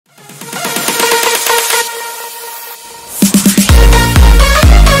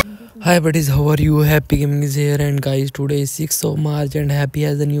Hi buddies, how are you? Happy Gaming is here, and guys, today is 6th of March and Happy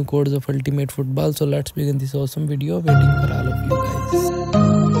has the new codes of Ultimate Football. So let's begin this awesome video. Waiting for all of you guys.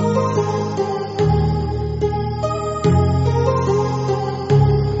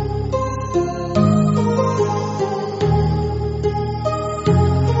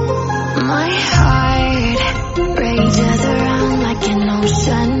 My heart rages around like an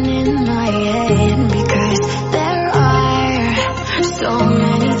ocean in my head, because there are so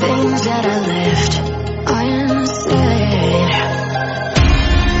many things that I left unsaid.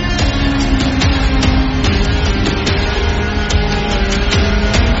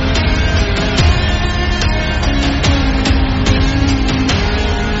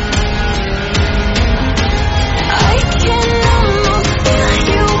 I can almost feel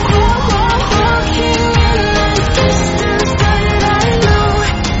you walking in the distance, but I know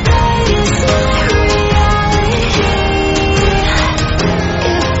that it's not reality.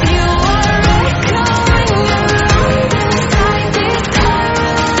 If you are echoing around inside these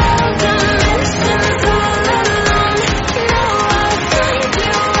parallel dimensions all alone, know I'll find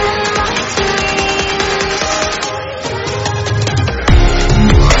you in my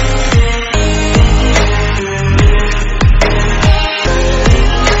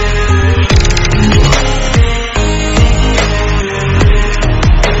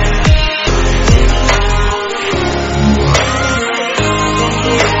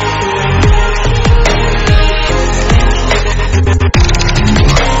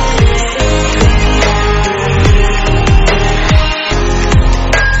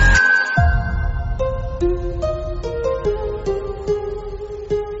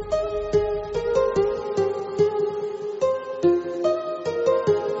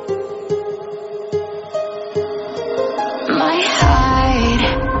My heart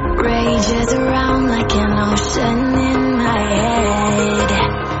rages around like an ocean in my head.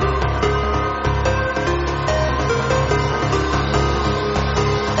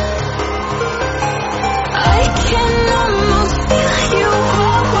 I can almost feel you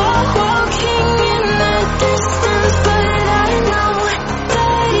walking in the distance, but I know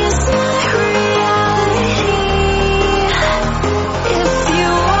that it's not reality. If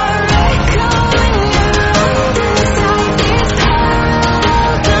you are echoing around inside these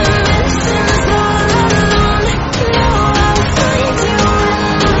parallel dimensions all alone, know I'll find you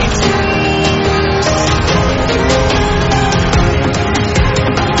in my dreams.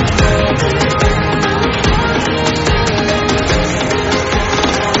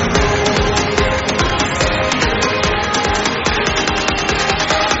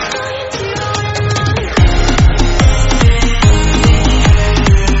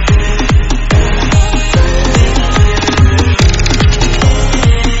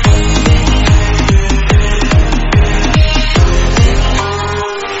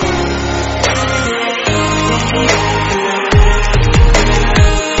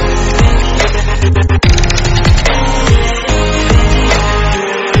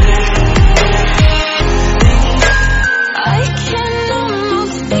 I can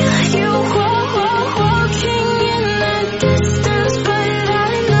almost feel you walking in the distance, but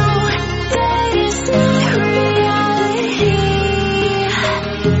I know that it's not reality.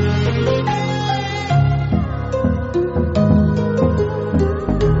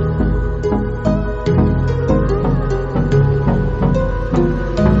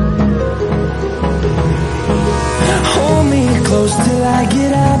 Hold me close till I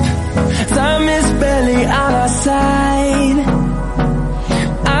get up. Time is barely on our side.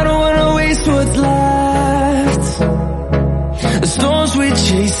 I don't wanna waste what's left. The storms we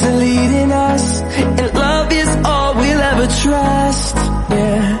chase are leading us, and love is all we'll ever trust.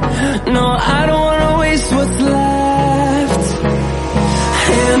 Yeah, no, I don't wanna waste what's left.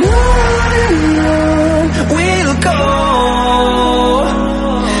 And on we'll go,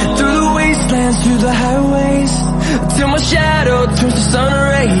 through the wastelands, through the highways, till my shadow turns to sun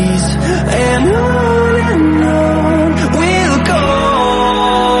rays. And on we'll go,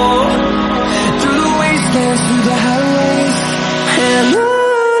 through the wastelands, through the highways, and on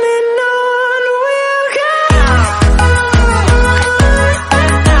we'll go.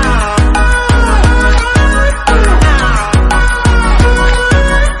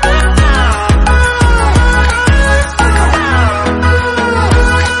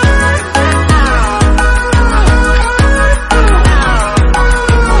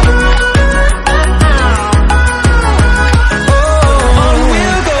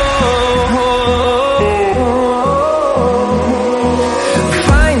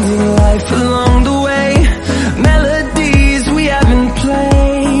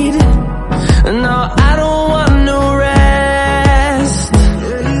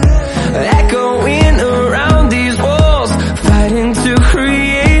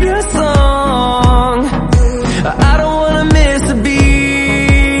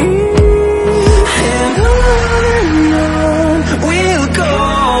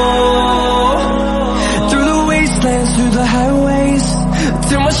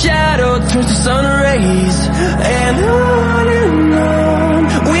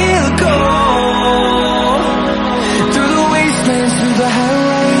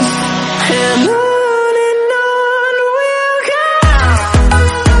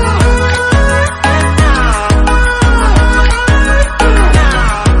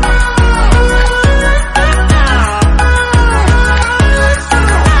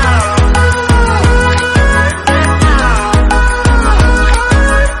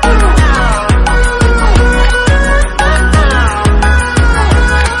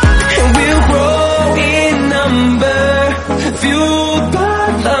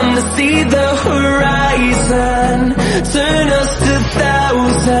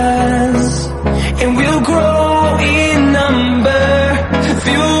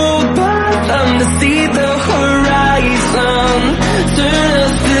 fueled by them to see the horizon. Turn